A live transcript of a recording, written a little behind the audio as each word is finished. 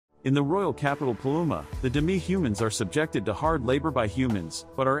In the royal capital Paluma, the demi-humans are subjected to hard labor by humans,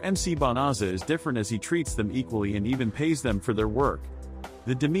 but our MC Banaza is different as he treats them equally and even pays them for their work.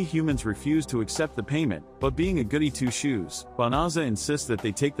 The demi-humans refuse to accept the payment, but being a goody two-shoes, Banaza insists that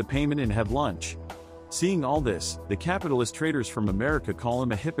they take the payment and have lunch. Seeing all this, the capitalist traders from America call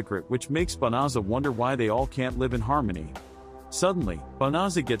him a hypocrite, which makes Banaza wonder why they all can't live in harmony. Suddenly,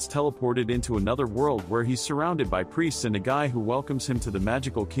 Banaza gets teleported into another world where he's surrounded by priests and a guy who welcomes him to the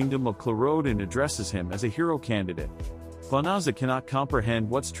magical kingdom of Clarode and addresses him as a hero candidate. Banaza cannot comprehend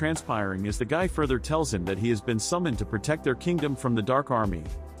what's transpiring as the guy further tells him that he has been summoned to protect their kingdom from the Dark Army.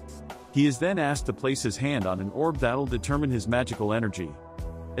 He is then asked to place his hand on an orb that'll determine his magical energy.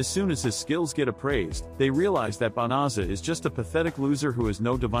 As soon as his skills get appraised, they realize that Banaza is just a pathetic loser who has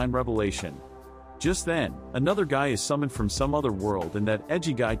no divine revelation. Just then, another guy is summoned from some other world and that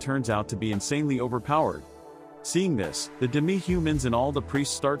edgy guy turns out to be insanely overpowered. Seeing this, the demi-humans and all the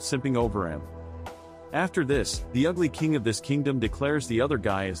priests start simping over him. After this, the ugly king of this kingdom declares the other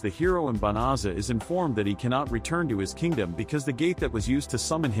guy as the hero and Banaza is informed that he cannot return to his kingdom because the gate that was used to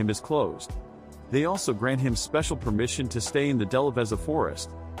summon him is closed. They also grant him special permission to stay in the Delaveza forest.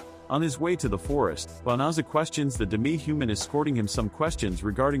 On his way to the forest, Banaza questions the demi-human escorting him some questions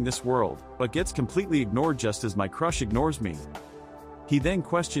regarding this world, but gets completely ignored just as my crush ignores me. He then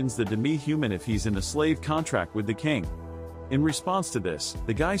questions the demi-human if he's in a slave contract with the king. In response to this,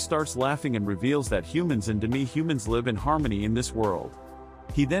 the guy starts laughing and reveals that humans and demi-humans live in harmony in this world.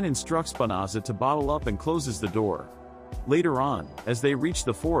 He then instructs Banaza to bottle up and closes the door. Later on, as they reach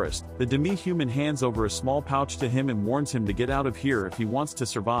the forest, the demi-human hands over a small pouch to him and warns him to get out of here if he wants to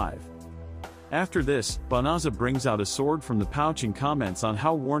survive. After this, Banaza brings out a sword from the pouch and comments on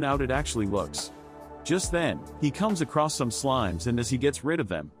how worn out it actually looks. Just then, he comes across some slimes and as he gets rid of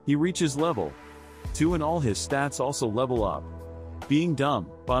them, he reaches level 2 and all his stats also level up. Being dumb,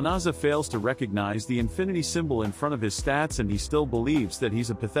 Banaza fails to recognize the infinity symbol in front of his stats and he still believes that he's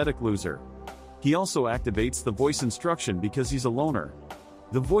a pathetic loser. He also activates the voice instruction because he's a loner.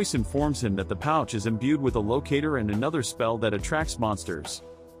 The voice informs him that the pouch is imbued with a locator and another spell that attracts monsters.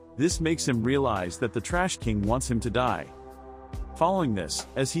 This makes him realize that the Trash King wants him to die. Following this,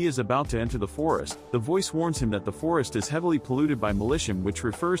 as he is about to enter the forest, the voice warns him that the forest is heavily polluted by malicium, which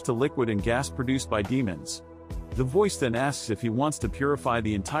refers to liquid and gas produced by demons. The voice then asks if he wants to purify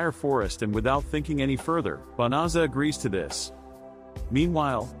the entire forest, and without thinking any further, Banaza agrees to this.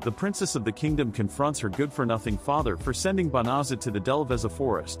 Meanwhile, the princess of the kingdom confronts her good-for-nothing father for sending Banaza to the Delaveza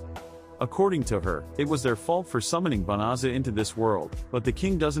forest. According to her, it was their fault for summoning Banaza into this world, but the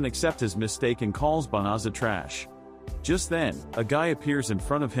king doesn't accept his mistake and calls Banaza trash. Just then, a guy appears in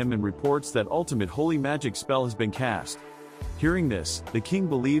front of him and reports that ultimate holy magic spell has been cast. Hearing this, the king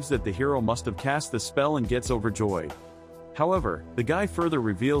believes that the hero must have cast the spell and gets overjoyed. However, the guy further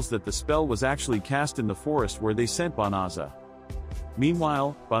reveals that the spell was actually cast in the forest where they sent Banaza.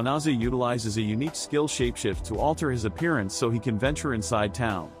 Meanwhile, Banaza utilizes a unique skill shapeshift to alter his appearance so he can venture inside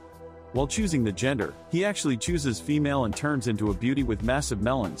town. While choosing the gender, he actually chooses female and turns into a beauty with massive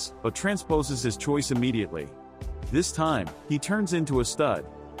melons, but transposes his choice immediately. This time, he turns into a stud.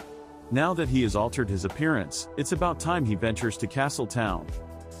 Now that he has altered his appearance, it's about time he ventures to Castle Town.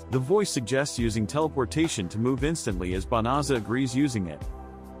 The voice suggests using teleportation to move instantly as Banaza agrees using it.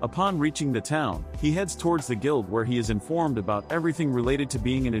 Upon reaching the town, he heads towards the guild where he is informed about everything related to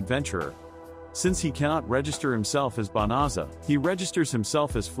being an adventurer. Since he cannot register himself as Banaza, he registers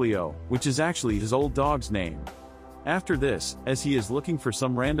himself as Fleo, which is actually his old dog's name. After this, as he is looking for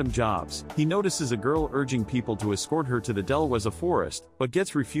some random jobs, he notices a girl urging people to escort her to the Delaveza forest, but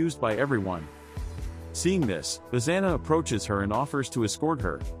gets refused by everyone. Seeing this, Bazana approaches her and offers to escort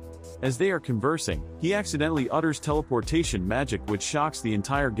her. As they are conversing, he accidentally utters teleportation magic which shocks the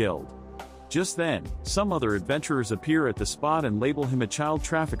entire guild. Just then, some other adventurers appear at the spot and label him a child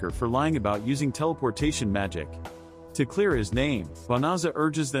trafficker for lying about using teleportation magic. To clear his name, Banaza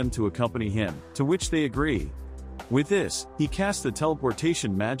urges them to accompany him, to which they agree. With this, he casts the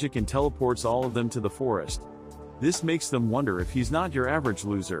teleportation magic and teleports all of them to the forest. This makes them wonder if he's not your average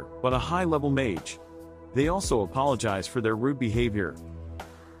loser, but a high-level mage. They also apologize for their rude behavior.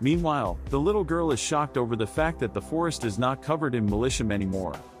 Meanwhile, the little girl is shocked over the fact that the forest is not covered in malicium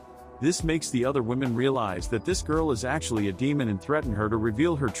anymore. This makes the other women realize that this girl is actually a demon and threaten her to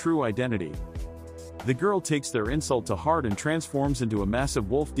reveal her true identity. The girl takes their insult to heart and transforms into a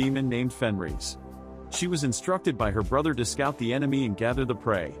massive wolf demon named Fenris. She was instructed by her brother to scout the enemy and gather the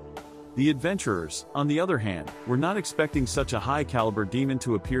prey. The adventurers, on the other hand, were not expecting such a high-caliber demon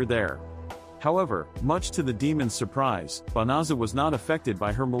to appear there. However, much to the demon's surprise, Banaza was not affected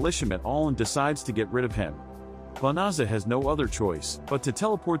by her malicium at all and decides to get rid of him. Banaza has no other choice but to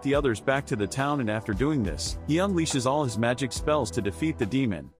teleport the others back to the town, and after doing this, he unleashes all his magic spells to defeat the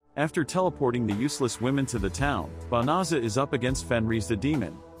demon. After teleporting the useless women to the town, Banaza is up against Fenris the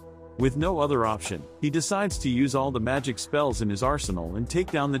demon. With no other option, he decides to use all the magic spells in his arsenal and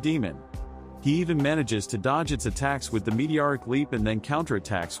take down the demon. He even manages to dodge its attacks with the meteoric leap and then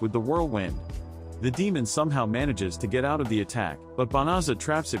counterattacks with the whirlwind. The demon somehow manages to get out of the attack, but Banaza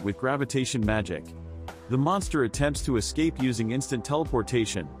traps it with gravitation magic. The monster attempts to escape using instant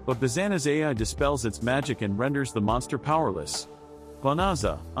teleportation, but Bazana's AI dispels its magic and renders the monster powerless.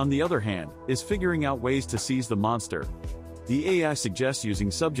 Banaza, on the other hand, is figuring out ways to seize the monster. The AI suggests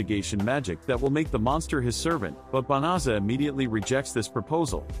using subjugation magic that will make the monster his servant, but Banaza immediately rejects this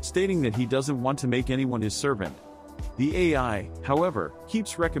proposal, stating that he doesn't want to make anyone his servant. The AI, however,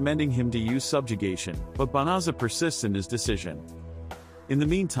 keeps recommending him to use subjugation, but Banaza persists in his decision. In the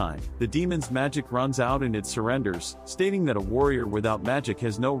meantime, the demon's magic runs out and it surrenders, stating that a warrior without magic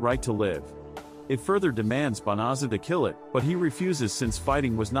has no right to live. It further demands Banaza to kill it, but he refuses since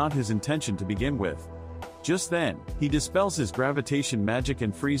fighting was not his intention to begin with. Just then, he dispels his gravitation magic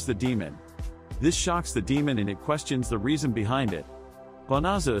and frees the demon. This shocks the demon and it questions the reason behind it.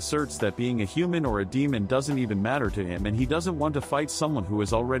 Banaza asserts that being a human or a demon doesn't even matter to him and he doesn't want to fight someone who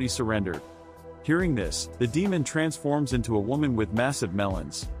has already surrendered. Hearing this, the demon transforms into a woman with massive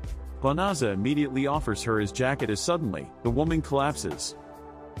melons. Banaza immediately offers her his jacket as suddenly, the woman collapses.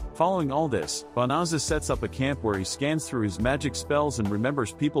 Following all this, Banaza sets up a camp where he scans through his magic spells and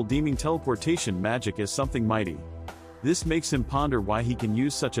remembers people deeming teleportation magic as something mighty. This makes him ponder why he can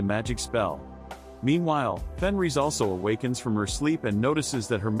use such a magic spell. Meanwhile, Fenris also awakens from her sleep and notices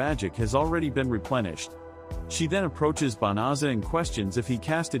that her magic has already been replenished. She then approaches Banaza and questions if he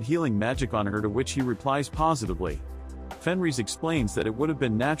casted healing magic on her, to which he replies positively. Fenris explains that it would have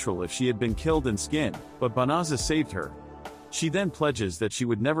been natural if she had been killed and skinned, but Banaza saved her. She then pledges that she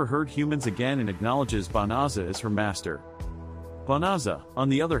would never hurt humans again and acknowledges Banaza as her master. Banaza, on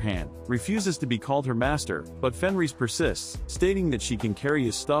the other hand, refuses to be called her master, but Fenris persists, stating that she can carry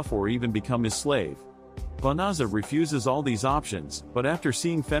his stuff or even become his slave. Banaza refuses all these options, but after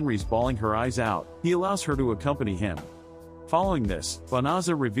seeing Fenris bawling her eyes out, he allows her to accompany him. Following this,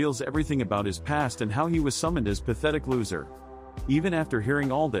 Banaza reveals everything about his past and how he was summoned as pathetic loser. Even after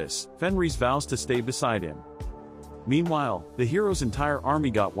hearing all this, Fenris vows to stay beside him. Meanwhile, the hero's entire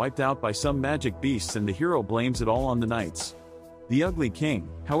army got wiped out by some magic beasts and the hero blames it all on the knights. The ugly king,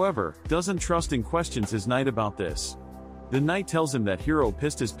 however, doesn't trust and questions his knight about this. The knight tells him that hero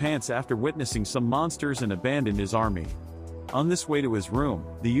pissed his pants after witnessing some monsters and abandoned his army. On this way to his room,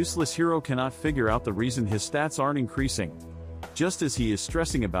 the useless hero cannot figure out the reason his stats aren't increasing. Just as he is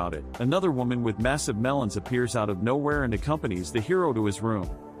stressing about it, another woman with massive melons appears out of nowhere and accompanies the hero to his room.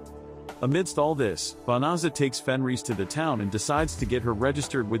 Amidst all this, Banaza takes Fenris to the town and decides to get her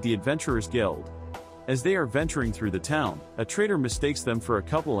registered with the Adventurers Guild. As they are venturing through the town, a traitor mistakes them for a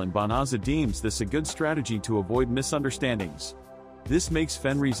couple and Banaza deems this a good strategy to avoid misunderstandings. This makes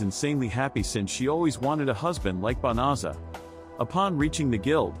Fenris insanely happy since she always wanted a husband like Banaza. Upon reaching the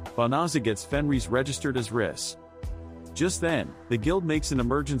guild, Banaza gets Fenris registered as Riss. Just then, the guild makes an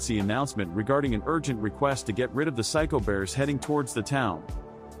emergency announcement regarding an urgent request to get rid of the psycho bears heading towards the town.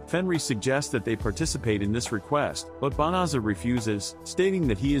 Fenris suggests that they participate in this request, but Banaza refuses, stating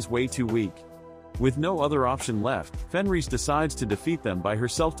that he is way too weak. With no other option left, Fenris decides to defeat them by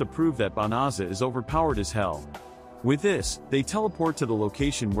herself to prove that Banaza is overpowered as hell. With this, they teleport to the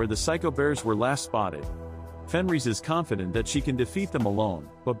location where the psycho bears were last spotted. Fenris is confident that she can defeat them alone,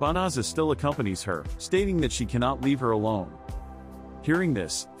 but Banaza still accompanies her, stating that she cannot leave her alone. Hearing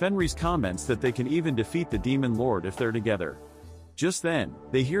this, Fenris comments that they can even defeat the demon lord if they're together. Just then,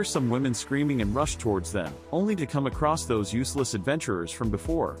 they hear some women screaming and rush towards them, only to come across those useless adventurers from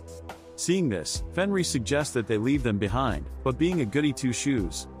before. Seeing this, Fenris suggests that they leave them behind, but being a goody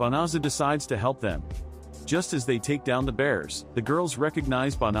two-shoes, Banaza decides to help them. Just as they take down the bears, the girls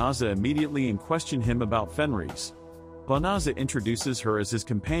recognize Banaza immediately and question him about Fenris. Banaza introduces her as his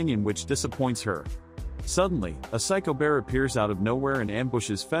companion, which disappoints her. Suddenly, a psycho bear appears out of nowhere and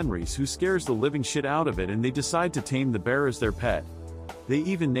ambushes Fenris, who scares the living shit out of it, and they decide to tame the bear as their pet. They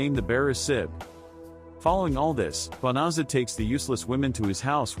even name the bear as Sib. Following all this, Banaza takes the useless women to his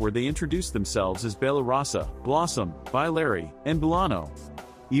house where they introduce themselves as Belarasa, Blossom, Bileri, and Bulano.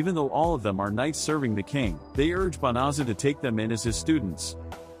 Even though all of them are knights serving the king, they urge Banaza to take them in as his students.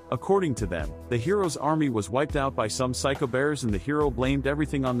 According to them, the hero's army was wiped out by some psycho bears and the hero blamed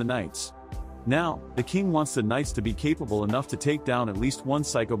everything on the knights. Now, the king wants the knights to be capable enough to take down at least one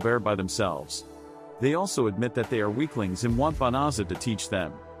psycho bear by themselves. They also admit that they are weaklings and want Banaza to teach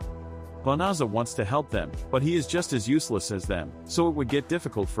them. Banaza wants to help them, but he is just as useless as them, so it would get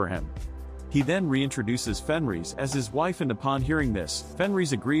difficult for him. He then reintroduces Fenris as his wife, and upon hearing this,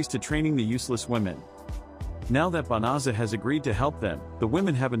 Fenris agrees to training the useless women. Now that Banaza has agreed to help them, the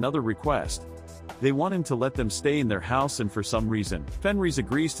women have another request. They want him to let them stay in their house, and for some reason, Fenris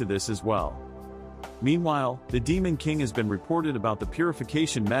agrees to this as well. Meanwhile, the Demon King has been reported about the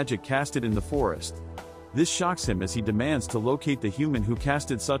purification magic casted in the forest. This shocks him as he demands to locate the human who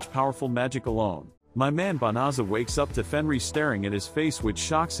casted such powerful magic alone. My man Banaza wakes up to Fenris staring at his face, which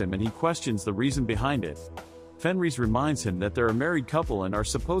shocks him, and he questions the reason behind it. Fenris reminds him that they're a married couple and are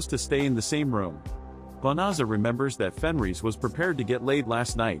supposed to stay in the same room. Banaza remembers that Fenris was prepared to get laid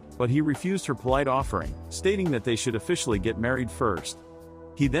last night, but he refused her polite offering, stating that they should officially get married first.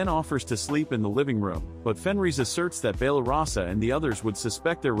 He then offers to sleep in the living room, but Fenris asserts that Balarasa and the others would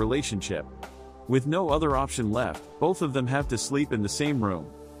suspect their relationship. With no other option left, both of them have to sleep in the same room.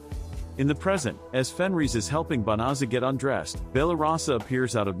 In the present, as Fenris is helping Banaza get undressed, Balarasa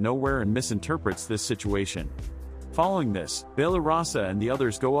appears out of nowhere and misinterprets this situation. Following this, Balarasa and the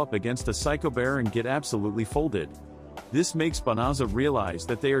others go up against a psycho bear and get absolutely folded. This makes Banaza realize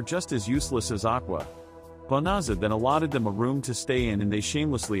that they are just as useless as Aqua. Banaza then allotted them a room to stay in, and they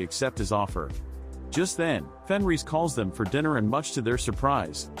shamelessly accept his offer. Just then, Fenris calls them for dinner, and much to their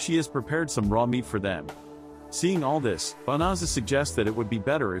surprise, she has prepared some raw meat for them. Seeing all this, Banaza suggests that it would be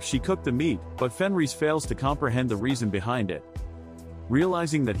better if she cooked the meat, but Fenris fails to comprehend the reason behind it.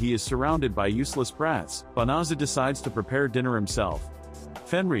 Realizing that he is surrounded by useless brats, Banaza decides to prepare dinner himself.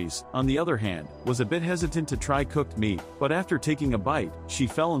 Fenris, on the other hand, was a bit hesitant to try cooked meat, but after taking a bite, she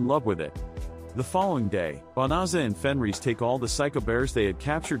fell in love with it. The following day, Banaza and Fenris take all the psycho bears they had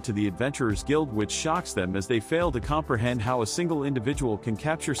captured to the Adventurers Guild, which shocks them as they fail to comprehend how a single individual can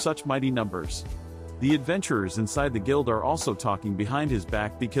capture such mighty numbers. The adventurers inside the guild are also talking behind his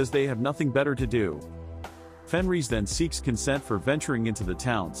back because they have nothing better to do. Fenris then seeks consent for venturing into the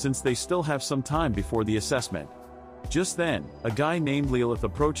town since they still have some time before the assessment. Just then, a guy named Lilith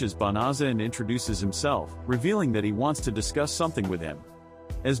approaches Banaza and introduces himself, revealing that he wants to discuss something with him.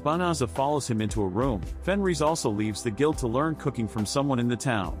 As Banaza follows him into a room, Fenris also leaves the guild to learn cooking from someone in the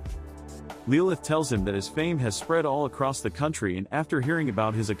town. Lilith tells him that his fame has spread all across the country, and after hearing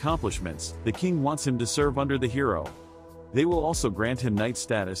about his accomplishments, the king wants him to serve under the hero. They will also grant him knight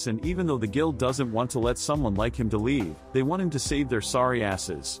status, and even though the guild doesn't want to let someone like him to leave, they want him to save their sorry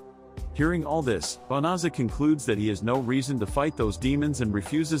asses. Hearing all this, Banaza concludes that he has no reason to fight those demons and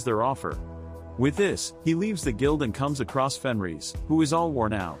refuses their offer. With this, he leaves the guild and comes across Fenris, who is all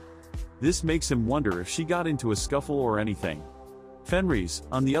worn out. This makes him wonder if she got into a scuffle or anything. Fenris,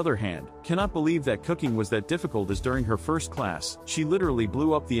 on the other hand, cannot believe that cooking was that difficult, as during her first class, she literally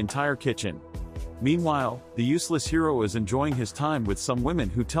blew up the entire kitchen. Meanwhile, the useless hero is enjoying his time with some women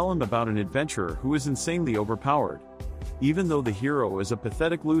who tell him about an adventurer who is insanely overpowered. Even though the hero is a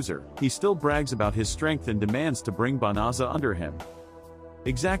pathetic loser, he still brags about his strength and demands to bring Banaza under him.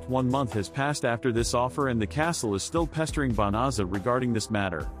 Exact 1 month has passed after this offer, and the castle is still pestering Banaza regarding this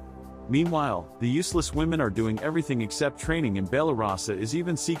matter. Meanwhile, the useless women are doing everything except training, and Balarasa is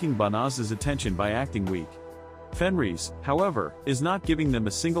even seeking Banaza's attention by acting weak. Fenris, however, is not giving them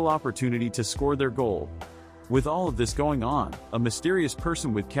a single opportunity to score their goal. With all of this going on, a mysterious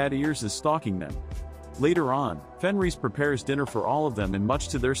person with cat ears is stalking them. Later on, Fenris prepares dinner for all of them, and much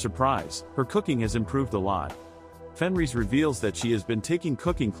to their surprise, her cooking has improved a lot. Fenris reveals that she has been taking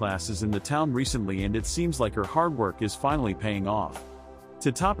cooking classes in the town recently, and it seems like her hard work is finally paying off.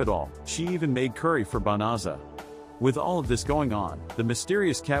 To top it all, she even made curry for Banaza. With all of this going on, the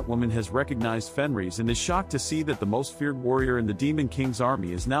mysterious Catwoman has recognized Fenris and is shocked to see that the most feared warrior in the Demon King's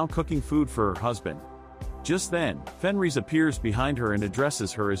army is now cooking food for her husband. Just then, Fenris appears behind her and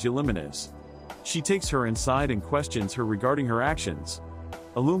addresses her as Illuminus. She takes her inside and questions her regarding her actions.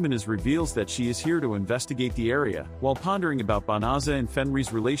 Illuminus reveals that she is here to investigate the area, while pondering about Banaza and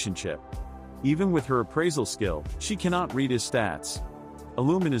Fenris' relationship. Even with her appraisal skill, she cannot read his stats.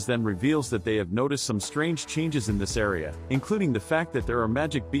 Illuminus then reveals that they have noticed some strange changes in this area, including the fact that there are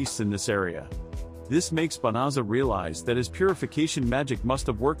magic beasts in this area. This makes Banaza realize that his purification magic must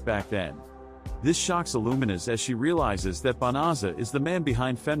have worked back then. This shocks Illuminus as she realizes that Banaza is the man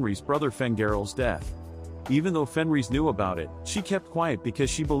behind Fenris' brother Fengarel's death. Even though Fenris knew about it, she kept quiet because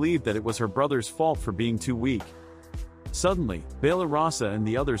she believed that it was her brother's fault for being too weak. Suddenly, Balarasa and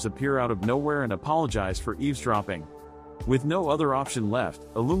the others appear out of nowhere and apologize for eavesdropping. With no other option left,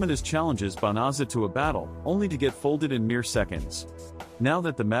 Illuminus challenges Banaza to a battle, only to get folded in mere seconds. Now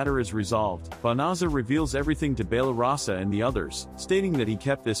that the matter is resolved, Banaza reveals everything to Balarasa and the others, stating that he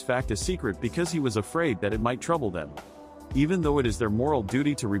kept this fact a secret because he was afraid that it might trouble them. Even though it is their moral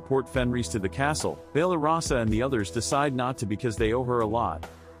duty to report Fenris to the castle, Balarasa and the others decide not to because they owe her a lot.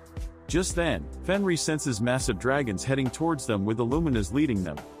 Just then, Fenris senses massive dragons heading towards them with Illuminas leading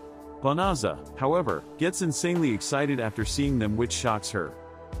them. Banaza, however, gets insanely excited after seeing them, which shocks her.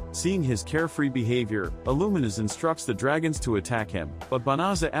 Seeing his carefree behavior, Illuminas instructs the dragons to attack him, but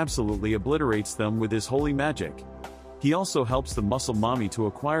Banaza absolutely obliterates them with his holy magic. He also helps the Muscle Mommy to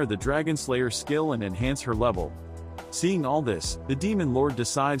acquire the Dragon Slayer skill and enhance her level. Seeing all this, the Demon Lord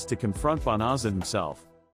decides to confront Banaza himself.